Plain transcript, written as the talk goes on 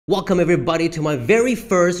Welcome everybody to my very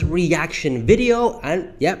first reaction video,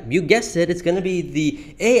 and yep, you guessed it, it's gonna be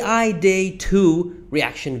the AI Day 2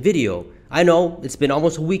 reaction video. I know, it's been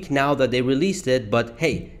almost a week now that they released it, but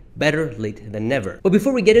hey, better late than never. But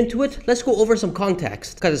before we get into it, let's go over some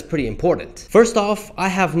context, because it's pretty important. First off, I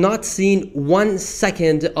have not seen 1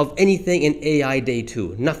 second of anything in AI Day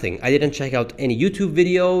 2. Nothing. I didn't check out any YouTube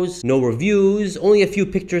videos, no reviews, only a few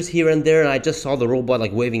pictures here and there, and I just saw the robot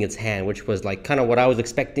like waving its hand, which was like kind of what I was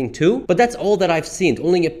expecting too. But that's all that I've seen,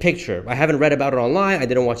 only a picture. I haven't read about it online, I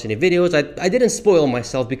didn't watch any videos, I didn't spoil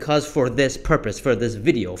myself because for this purpose, for this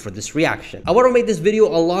video, for this reaction. I want to make this video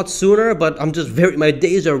a lot sooner, but I'm just my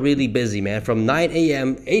days are really busy, man. From 9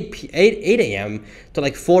 a.m., 8 a.m. to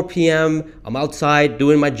like 4 p.m. I'm outside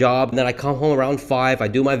doing my job, and then I come home around 5, I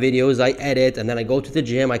do my videos, I edit, and then I go to the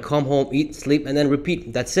gym, I come home, eat, sleep, and then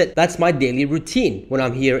repeat. That's it. That's my daily routine when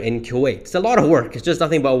I'm here in Kuwait. It's a lot of work. It's just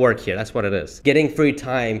nothing but work here. That's what it is. Getting free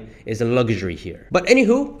time is a luxury here. But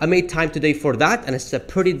anywho, I made time today for that, and it's a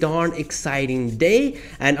pretty darn exciting day,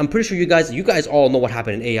 and I'm pretty sure you guys all know what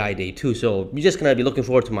happened in AI Day 2, so you're just gonna be looking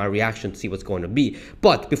forward to my reaction to see what's going to be.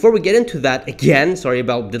 But before we get into that, again, sorry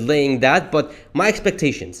about delaying that, but my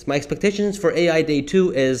expectations for AI Day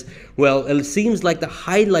 2 is, well, it seems like the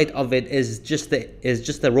highlight of it is just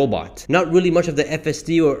the robot. Not really much of the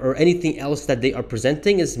FSD or anything else that they are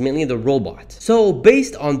presenting, is mainly the robot. So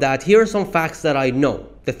based on that, here are some facts that I know.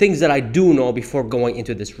 The things that I do know before going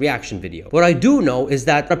into this reaction video. What I do know is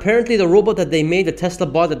that apparently the robot that they made, the Tesla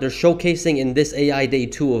bot that they're showcasing in this AI Day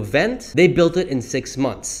 2 event, they built it in 6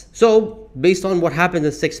 months. So based on what happened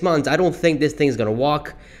in 6 months, I don't think this thing's gonna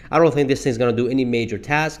walk. I don't think this thing's gonna do any major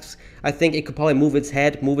tasks. I think it could probably move its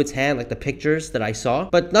head, move its hand like the pictures that I saw,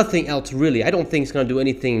 but nothing else really. I don't think it's gonna do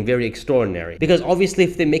anything very extraordinary. Because obviously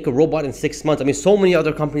if they make a robot in 6 months, I mean, so many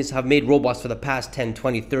other companies have made robots for the past 10,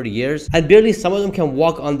 20, 30 years, and barely some of them can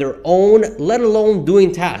walk on their own, let alone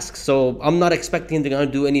doing tasks. So I'm not expecting they're gonna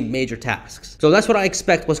do any major tasks. So that's what I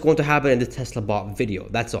expect what's going to happen in the Tesla bot video,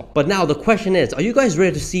 that's all. But now the question is, are you guys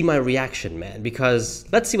ready to see my reaction, man? Because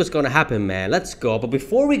let's see what's gonna happen, man. Let's go. But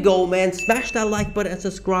before we go, man, smash that like button and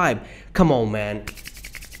subscribe. Come on, man.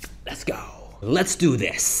 Let's go. Let's do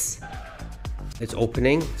this. It's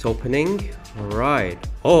opening. It's opening. All right.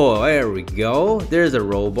 Oh, there we go. There's a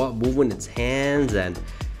robot moving its hands, and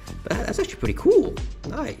that's actually pretty cool.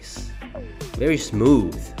 Nice. Very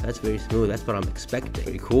smooth. That's very smooth. That's what I'm expecting.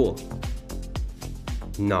 Pretty cool.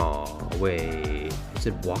 No, wait. Is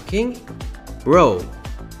it walking? Bro.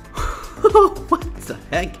 What the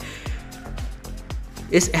heck?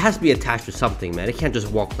 It has to be attached to something, man. It can't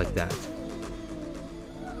just walk like that.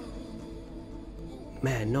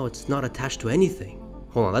 Man, no, it's not attached to anything.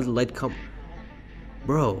 Hold on, let the light come.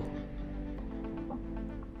 Bro.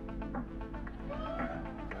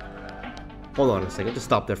 Hold on a second. Just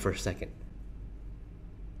stop there for a second.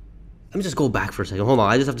 Let me just go back for a second. Hold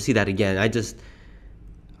on, I just have to see that again. I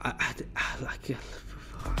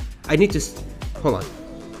need to... Hold on.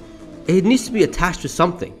 It needs to be attached to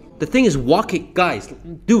something. The thing is walking, guys,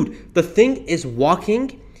 dude, the thing is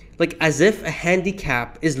walking like as if a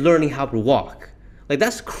handicap is learning how to walk. Like,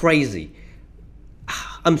 that's crazy.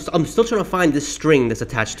 I'm still trying to find this string that's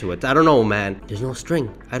attached to it. I don't know, man. There's no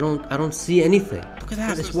string. I don't see anything. Look at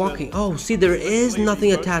that, it's walking. Oh, see, there is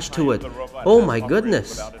nothing attached to it. Oh my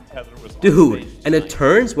goodness. Dude, and it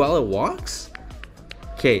turns while it walks?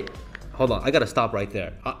 Okay, hold on, I gotta stop right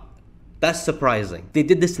there. That's surprising. They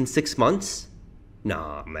did this in 6 months?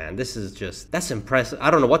 Nah, man, this is just... That's impressive.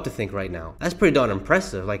 I don't know what to think right now. That's pretty darn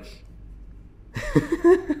impressive, like...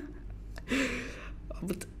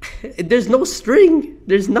 But there's no string.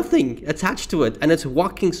 There's nothing attached to it, and it's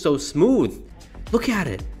walking so smooth. Look at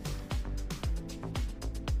it.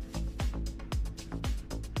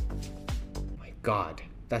 My God,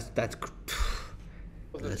 that's...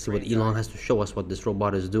 Let's see what Elon has to show us what this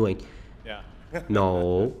robot is doing. Yeah.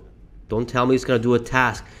 No. Don't tell me it's gonna do a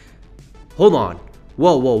task. Hold on.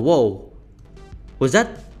 Whoa, whoa, whoa. Was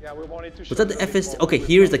that... Yeah, we wanted to show was that the FS... Okay,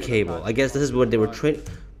 here's the cable. I guess this is what they were training...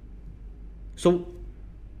 So...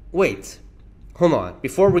 Wait. Hold on.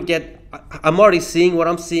 Before we get... I'm already seeing what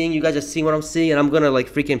I'm seeing. You guys are seeing what I'm seeing. And I'm gonna like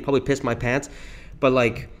freaking probably piss my pants. But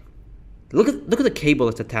like... Look at the cable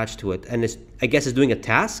that's attached to it. And it's... I guess it's doing a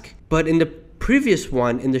task. But in the previous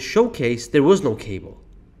one, in the showcase, there was no cable.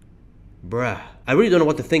 Bruh, I really don't know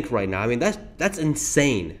what to think right now. I mean, that's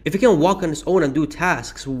insane. If it can walk on its own and do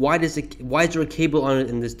tasks, why is there a cable on it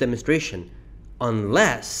in this demonstration?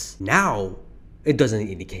 Unless now it doesn't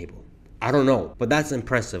need any cable. I don't know, but that's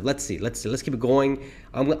impressive. Let's see. Let's keep it going.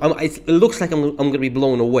 It looks like I'm gonna be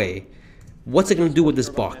blown away. What's it gonna do with this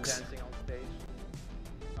box?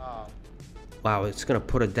 Wow, it's gonna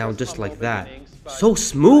put it down just like that. So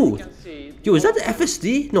smooth. Yo, is that the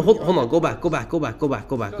FSD? No, hold on, go back.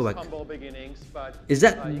 Is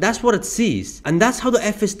that's what it sees, and that's how the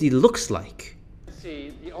FSD looks like.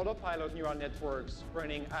 See the autopilot neural networks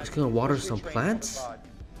running. It's gonna water some plants.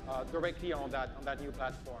 Directly on that new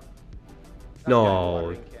platform.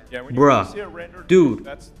 No, Yeah, when bruh, you see a rendered dude, view,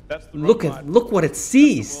 that's the look robot. at what it That's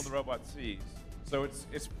sees. the robot sees. So it's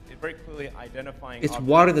very clearly identifying. It's objects.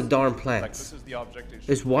 watering the darn Like plants. this is the object.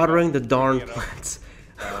 It's watering the darn picking it up. plants.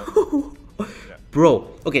 Yeah. Bro,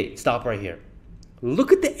 okay, stop right here.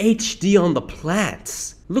 Look at the HD on the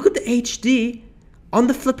plants. Look at the HD on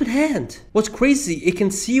the flippin' hand. What's crazy, it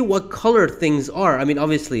can see what color things are. I mean,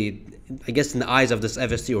 obviously, I guess in the eyes of this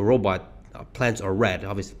FSD or robot, plants are red.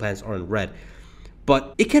 Obviously, plants aren't red.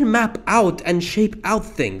 But it can map out and shape out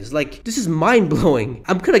things. Like, this is mind-blowing.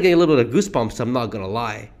 I'm kind of getting a little bit of goosebumps, I'm not gonna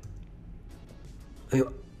lie. I mean,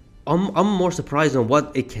 I'm more surprised on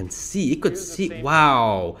what it can see. It could see,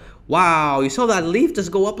 wow. Wow, you saw that leaf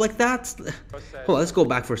just go up like that? Hold on, let's go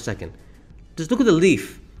back for a second. Just look at the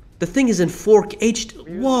leaf. The thing is in 4K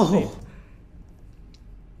HD. Whoa.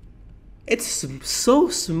 It's so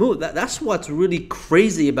smooth. That's what's really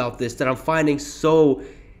crazy about this, that I'm finding so...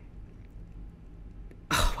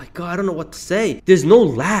 Oh my god, I don't know what to say. There's no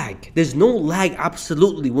lag. There's no lag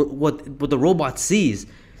absolutely what the robot sees.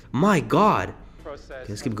 My god. Okay,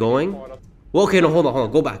 let's keep going. Well, okay, no, hold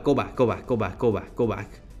on. Go back.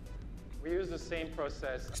 We use the same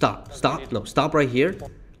process. Stop. No, stop right here.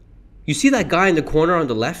 You see that guy in the corner on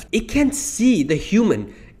the left? It can see the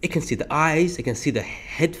human. It can see the eyes. It can see the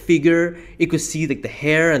head figure. It could see like the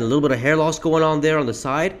hair and a little bit of hair loss going on there on the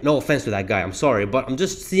side. No offense to that guy, I'm sorry, but I'm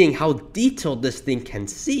just seeing how detailed this thing can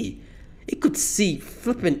see. It could see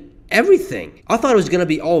flipping everything. I thought it was gonna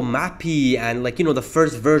be all mappy and like, you know, the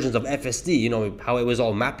first versions of FSD, you know, how it was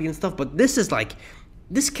all mappy and stuff, but this is like,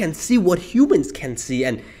 this can see what humans can see.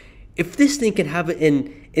 And if this thing can have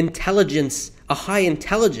an intelligence, a high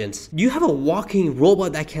intelligence, you have a walking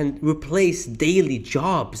robot that can replace daily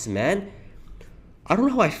jobs, man. I don't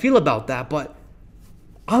know how I feel about that, but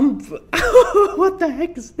I'm... What the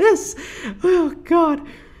heck is this? Oh, God.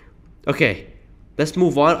 Okay, let's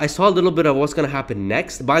move on. I saw a little bit of what's gonna happen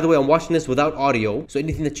next. By the way, I'm watching this without audio, so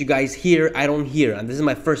anything that you guys hear, I don't hear. And this is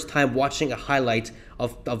my first time watching a highlight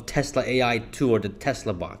of Tesla AI 2 or the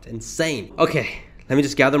Tesla bot. Insane. Okay. Let me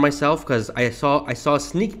just gather myself because I saw a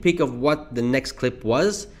sneak peek of what the next clip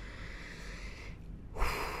was.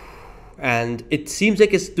 And it seems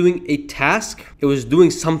like it's doing a task. It was doing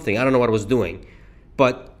something. I don't know what it was doing.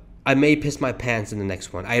 But I may piss my pants in the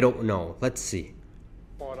next one. I don't know. Let's see.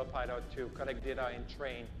 Autopilot to collect data and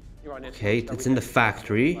train. Okay, it's in the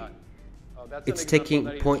factory. It's taking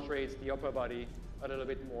point. The upper body a little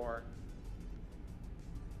bit more.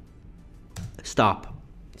 Stop.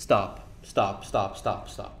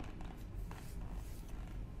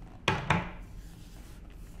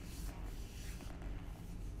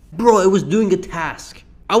 Bro, it was doing a task.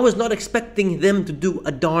 I was not expecting them to do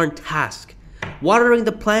a darn task. Watering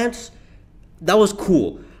the plants, that was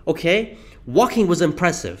cool, okay? Walking was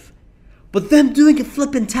impressive. But them doing a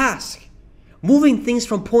flippin' task. Moving things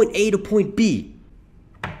from point A to point B.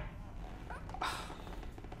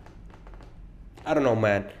 I don't know,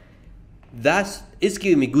 man. It's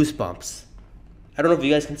giving me goosebumps. I don't know if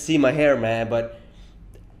you guys can see my hair, man, but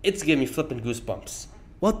it's giving me flipping goosebumps.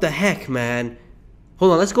 What the heck, man?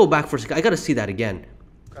 Hold on, let's go back for a second. I gotta see that again.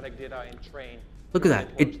 Collect data and train. Look at that.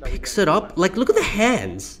 It picks it up. Like, look at the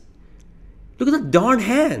hands. Look at the darn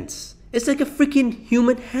hands. It's like a freaking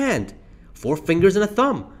human hand. 4 fingers and a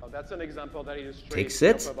thumb. That's an example that illustrates Takes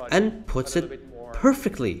it and puts it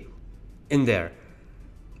perfectly in there.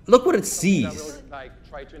 Look what it sees.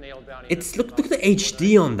 It's look at the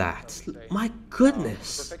HD on that. My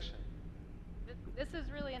goodness. This is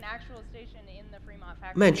really an actual station in the Fremont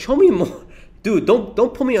factory. Man, show me more. Dude, don't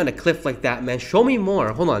put me on a cliff like that, man. Show me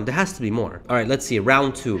more. Hold on, there has to be more. All right, let's see.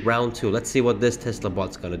 Round two. Let's see what this Tesla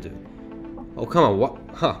bot's gonna do. Oh, come on. What?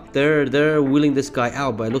 Huh. They're wheeling this guy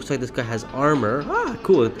out, but it looks like this guy has armor. Ah,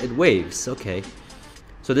 cool. It waves. Okay.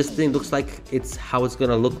 So this thing looks like it's how it's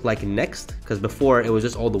gonna look like next, because before it was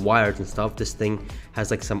just all the wires and stuff. This thing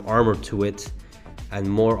has like some armor to it and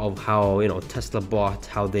more of how, you know, Tesla bought,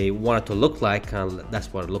 how they want it to look like.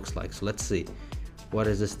 That's what it looks like. So let's see, what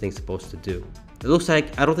is this thing supposed to do? It looks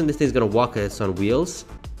like, I don't think this thing's gonna walk, it's on wheels.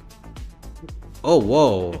 Oh,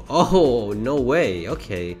 whoa. Oh, no way.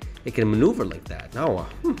 Okay, it can maneuver like that. No,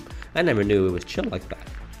 I never knew it was chill like that.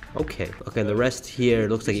 Okay, the rest here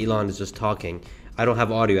looks like Elon is just talking. I don't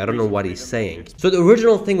have audio. I don't know what he's saying. So the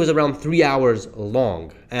original thing was around 3 hours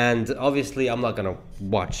long. And obviously, I'm not gonna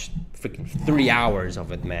watch freaking 3 hours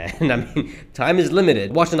of it, man. I mean, time is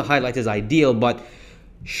limited. Watching the highlights is ideal, but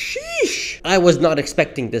sheesh. I was not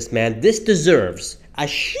expecting this, man. This deserves a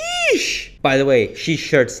sheesh. By the way, sheesh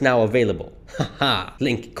shirts now available. Haha.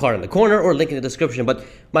 Link card in the corner or link in the description. But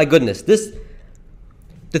my goodness,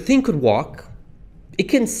 the thing could walk. It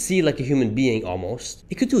can see like a human being almost.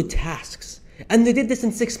 It could do tasks. And they did this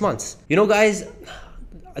in 6 months. You know, guys,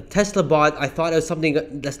 a Tesla bot, I thought it was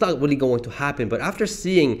something that's not really going to happen. But after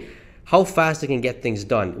seeing how fast they can get things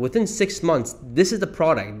done, within 6 months, this is the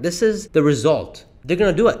product. This is the result. They're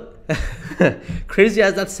gonna do it. Crazy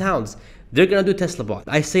as that sounds, they're gonna do Tesla bot.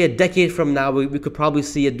 I say a decade from now, we could probably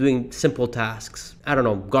see it doing simple tasks. I don't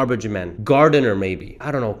know, garbage man, gardener maybe.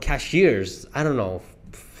 I don't know, cashiers. I don't know.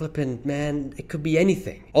 Flippin', man, it could be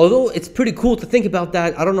anything. Although it's pretty cool to think about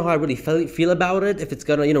that, I don't know how I really feel about it, if it's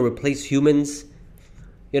gonna, you know, replace humans,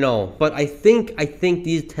 you know. But I think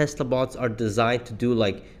these Tesla bots are designed to do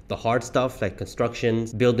like the hard stuff, like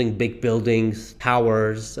constructions, building big buildings,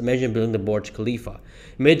 towers. Imagine building the Burj Khalifa.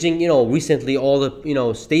 Imagine, you know, recently all the, you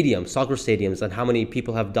know, stadiums, soccer stadiums, and how many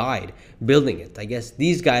people have died building it. I guess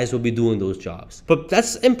these guys will be doing those jobs. But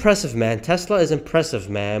that's impressive, man. Tesla is impressive,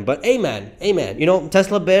 man. But amen, amen. You know,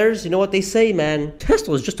 Tesla bears, you know what they say, man?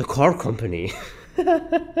 Tesla is just a car company.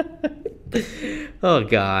 Oh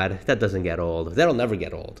God, that doesn't get old. That'll never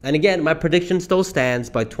get old. And again, my prediction still stands.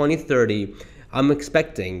 By 2030, I'm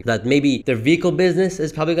expecting that maybe their vehicle business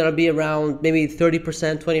is probably going to be around maybe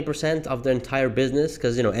 30%, 20% of their entire business,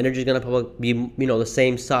 because, you know, energy is going to probably be, you know, the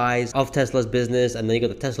same size of Tesla's business. And then you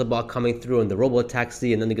got the Tesla bot coming through and the robo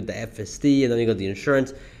taxi, and then you got the FSD, and then you got the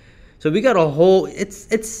insurance. So we got a whole,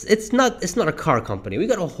 it's not a car company. We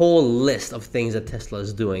got a whole list of things that Tesla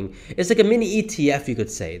is doing. It's like a mini ETF, you could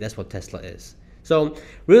say. That's what Tesla is. So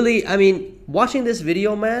really, I mean, watching this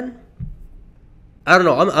video, man, I don't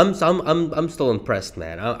know. I'm still impressed,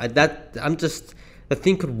 man. The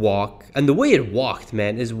thing could walk, and the way it walked,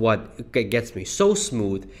 man, is what gets me so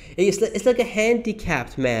smooth. It's like a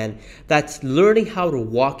handicapped man that's learning how to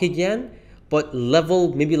walk again, but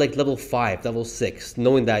maybe like level 5, level 6,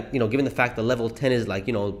 knowing that, you know, given the fact that level 10 is like,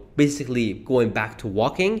 you know, basically going back to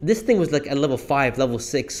walking. This thing was like at level 5, level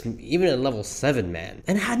 6, even at level 7, man,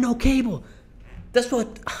 and it had no cable. That's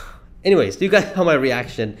what. Anyways, you guys know my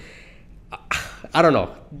reaction. I don't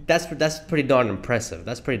know. That's pretty darn impressive.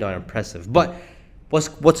 That's pretty darn impressive. But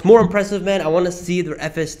what's more impressive, man, I want to see their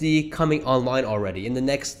FSD coming online already in the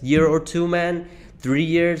next year or two, man. 3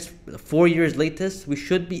 years, 4 years latest, we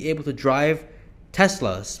should be able to drive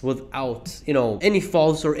Teslas without, you know, any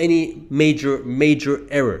faults or any major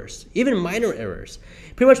errors, even minor errors.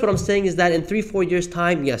 Pretty much what I'm saying is that in 3-4 years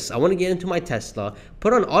time, yes, I want to get into my Tesla,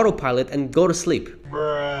 put on autopilot and go to sleep.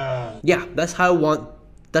 Bruh. Yeah, that's how I want.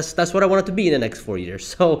 That's what I want it to be in the next 4 years.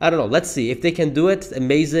 So I don't know. Let's see if they can do it.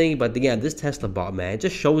 Amazing. But again, this Tesla bot, man, it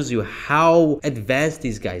just shows you how advanced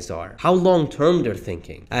these guys are, how long term they're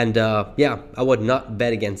thinking. And yeah, I would not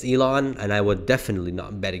bet against Elon, and I would definitely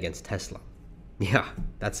not bet against Tesla. Yeah,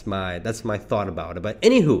 that's my thought about it. But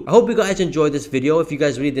anywho, I hope you guys enjoyed this video. If you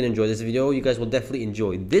guys really did enjoy this video, you guys will definitely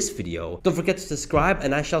enjoy this video. Don't forget to subscribe,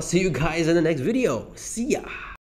 and I shall see you guys in the next video. See ya.